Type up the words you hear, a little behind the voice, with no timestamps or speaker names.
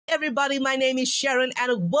everybody, my name is Sharon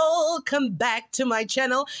and welcome back to my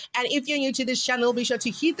channel. And if you're new to this channel, be sure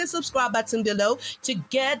to hit the subscribe button below to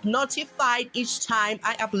get notified each time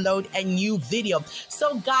I upload a new video.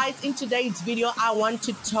 So guys, in today's video, I want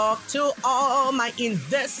to talk to all my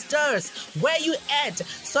investors. Where you at?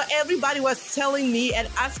 So everybody was telling me and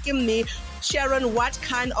asking me, Sharon, what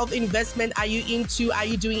kind of investment are you into? Are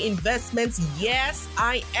you doing investments? Yes,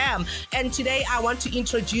 I am. And today I want to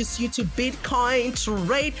introduce you to Bitcoin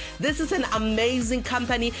Trade. This is an amazing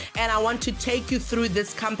company and I want to take you through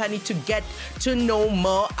this company to get to know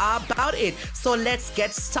more about it. So let's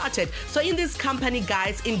get started. So in this company,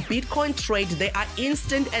 guys, in Bitcoin Trade, there are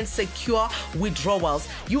instant and secure withdrawals.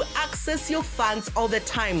 You access your funds all the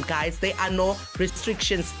time, guys. There are no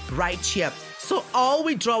restrictions right here. So all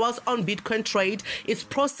withdrawals on Bitcoin Trade is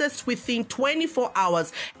processed within 24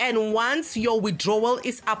 hours. And once your withdrawal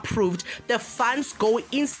is approved, the funds go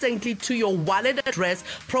instantly to your wallet address,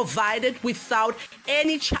 provided without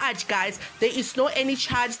any charge, guys. There is no any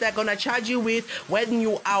charge they're gonna charge you with when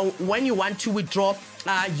you want to withdraw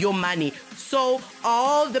your money. So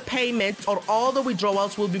all the payments or all the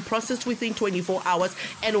withdrawals will be processed within 24 hours.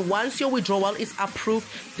 And once your withdrawal is approved,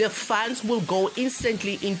 the funds will go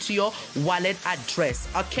instantly into your wallet address.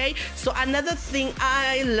 Okay. So another thing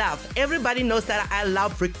I love, everybody knows that I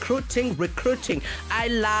love recruiting. I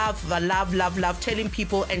love telling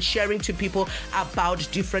people and sharing to people about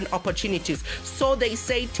different opportunities. So they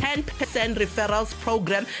say 10% referrals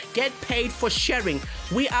program, get paid for sharing.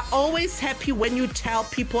 We are always happy when you tell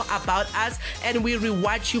people about us and we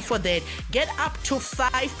reward you for that. Get up to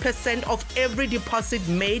 5% of every deposit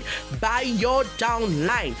made by your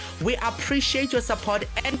downline. We appreciate your support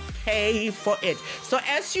and pay for it. So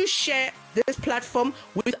as you share this platform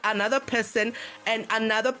with another person and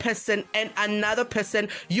another person and another person,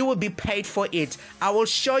 you will be paid for it. I will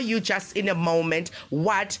show you just in a moment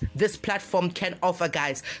what this platform can offer,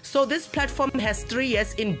 guys. So this platform has 3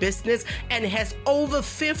 years in business and has over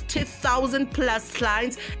 50,000 plus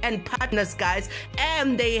clients and partners, guys,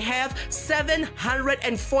 and they have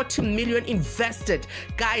 740 million invested.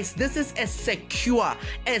 Guys, this is a secure,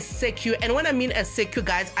 and when I mean a secure,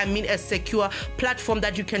 guys, I mean a secure platform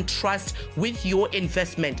that you can trust with your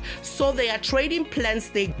investment. So their trading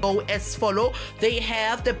plans, they go as follow. They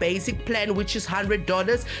have the basic plan, which is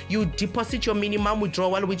 $100. You deposit your minimum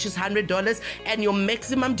withdrawal, which is $100, and your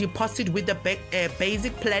maximum deposit with the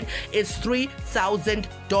basic plan is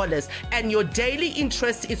 $3,000, and your daily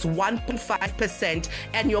interest is 1.5%,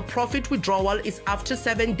 and your profit withdrawal is after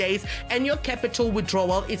 7 days, and your capital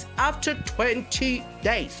withdrawal is after 20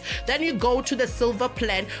 days. Then you go to the silver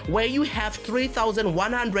plan, where you have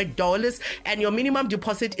 $3,100 and your minimum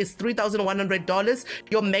deposit is $3,100.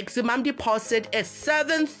 Your maximum deposit is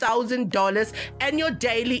 $7,000 and your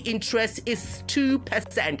daily interest is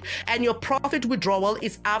 2%, and your profit withdrawal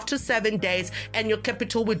is after 7 days, and your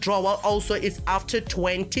capital withdrawal also is after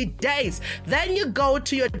 20 days. Then you go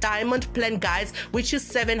to your diamond plan, guys, which is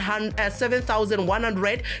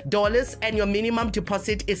 $7,100, and your minimum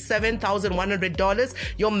deposit is $7,100.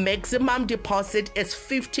 Your maximum deposit is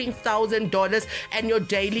 $15,000 and your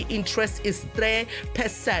daily interest is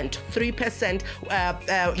 3%,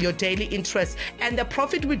 your daily interest, and the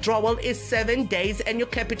profit withdrawal is 7 days, and your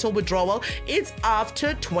capital withdrawal is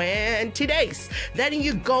after 20 days. Then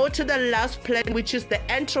you go to the last plan, which is the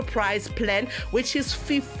enterprise plan, which is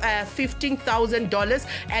 $15,000,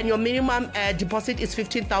 and your minimum deposit is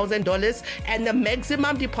 $15,000, and the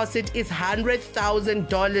maximum deposit is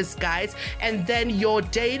 $100,000, guys, and then your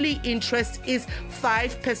daily interest is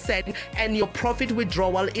 5%, and your profit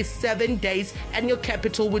withdrawal is 7 days, and your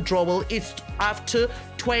capital withdrawal is after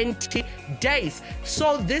 20 days.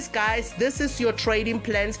 So this, guys, this is your trading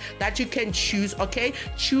plans that you can choose. Okay,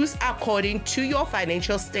 choose according to your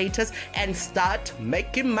financial status and start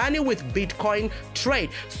making money with Bitcoin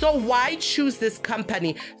Trade. So why choose this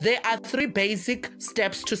company? There are 3 basic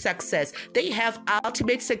steps to success. They have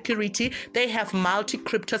ultimate security, they have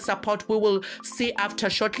multi-crypto support, we will see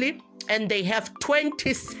after shortly, and they have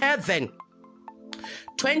 24/7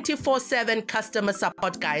 customer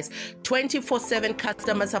support, guys. 24/7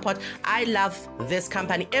 customer support. I love this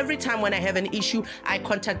company. Every time when I have an issue, I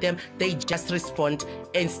contact them, they just respond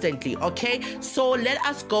instantly. Okay, so let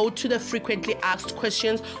us go to the frequently asked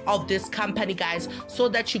questions of this company, guys, so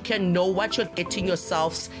that you can know what you're getting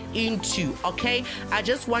yourselves into. Okay, I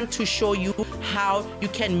just want to show you how you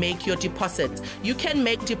can make your deposits. You can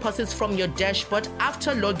make deposits from your dashboard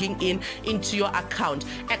after logging into your account.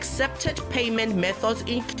 Accepted payment methods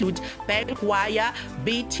include bank wire,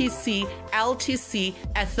 BTC, LTC,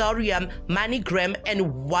 Ethereum, MoneyGram,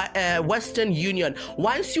 and Western Union.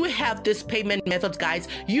 Once you have this payment method, guys,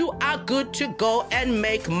 you are good to go and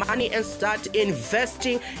make money and start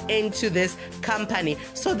investing into this company.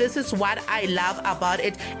 So this is what I love about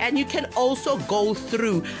it. And you can also go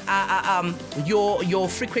through your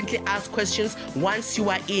frequently asked questions once you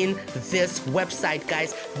are in this website,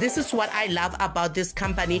 guys. This is what I love about this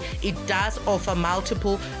company. It does offer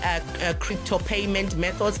multiple crypto payment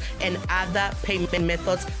methods and other payment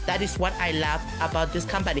methods. That is what I love about this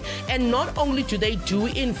company. And not only do they do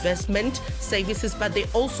investment services, but they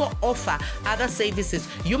also offer other services.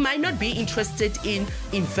 You might not be interested in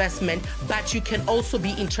investment, but you can also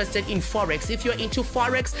be interested in Forex. If you're into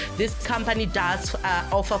Forex, this company does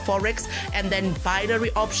offer Forex, and then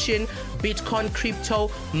binary option, Bitcoin,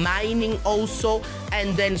 crypto, mining also,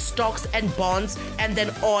 and then stocks and bonds, and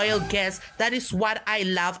then oil, gas. That is what I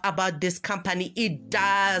love about this company. It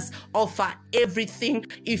does offer everything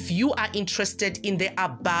if you are interested in the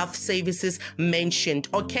above services mentioned.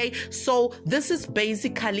 Okay, so this is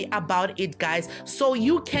basically about it, guys. So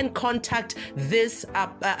you can contact this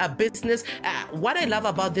business. What I love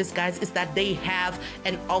about this, guys, is that they have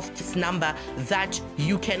an office number that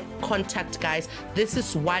you can contact, guys. This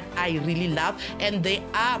is what I really love. And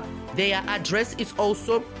their address is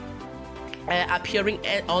also appearing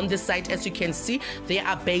on the site. As you can see, they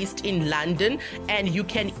are based in London, and you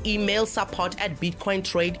can email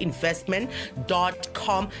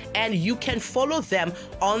support@bitcointradeinvestment.com, and you can follow them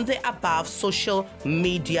on the above social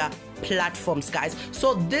media platforms, guys.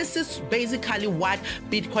 So this is basically what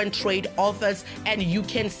Bitcoin Trade offers, and you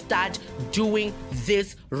can start doing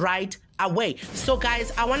this right away. So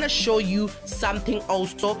guys, I want to show you something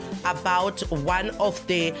also about one of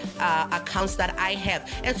the accounts that I have.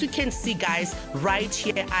 As you can see, guys, right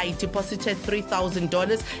here I deposited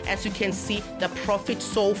 $3,000. As you can see, the profit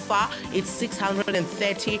so far it's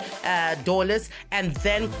 $630. And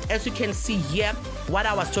then as you can see here, what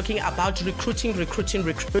I was talking about, recruiting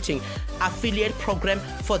affiliate program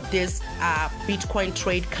for this Bitcoin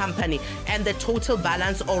Trade company, and the total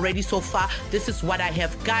balance already so far, this is what I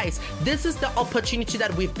have, guys. This is the opportunity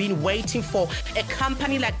that we've been waiting for, a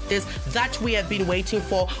company like this that we have been waiting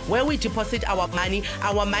for, where we deposit our money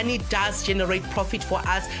does generate profit for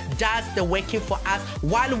us, does the working for us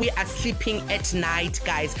while we are sleeping at night,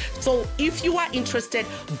 guys. So if you are interested,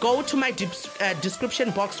 go to my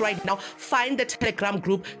description box right now, find the Telegram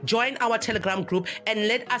group, join our Telegram group, and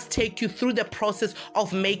let us take you through the process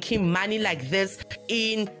of making money like this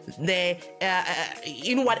in the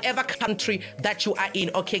in whatever country that you are in.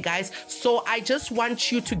 Okay, guys, so I just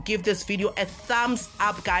want you to give this video a thumbs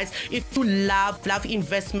up, guys. If you love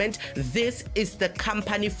investment, this is the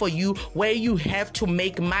company for you, where you have to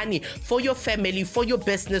make money for your family, for your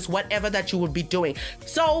business, whatever that you will be doing.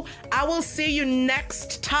 So I will see you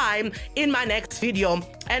next time in my next video,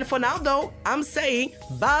 and for now though, I'm saying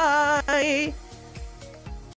bye.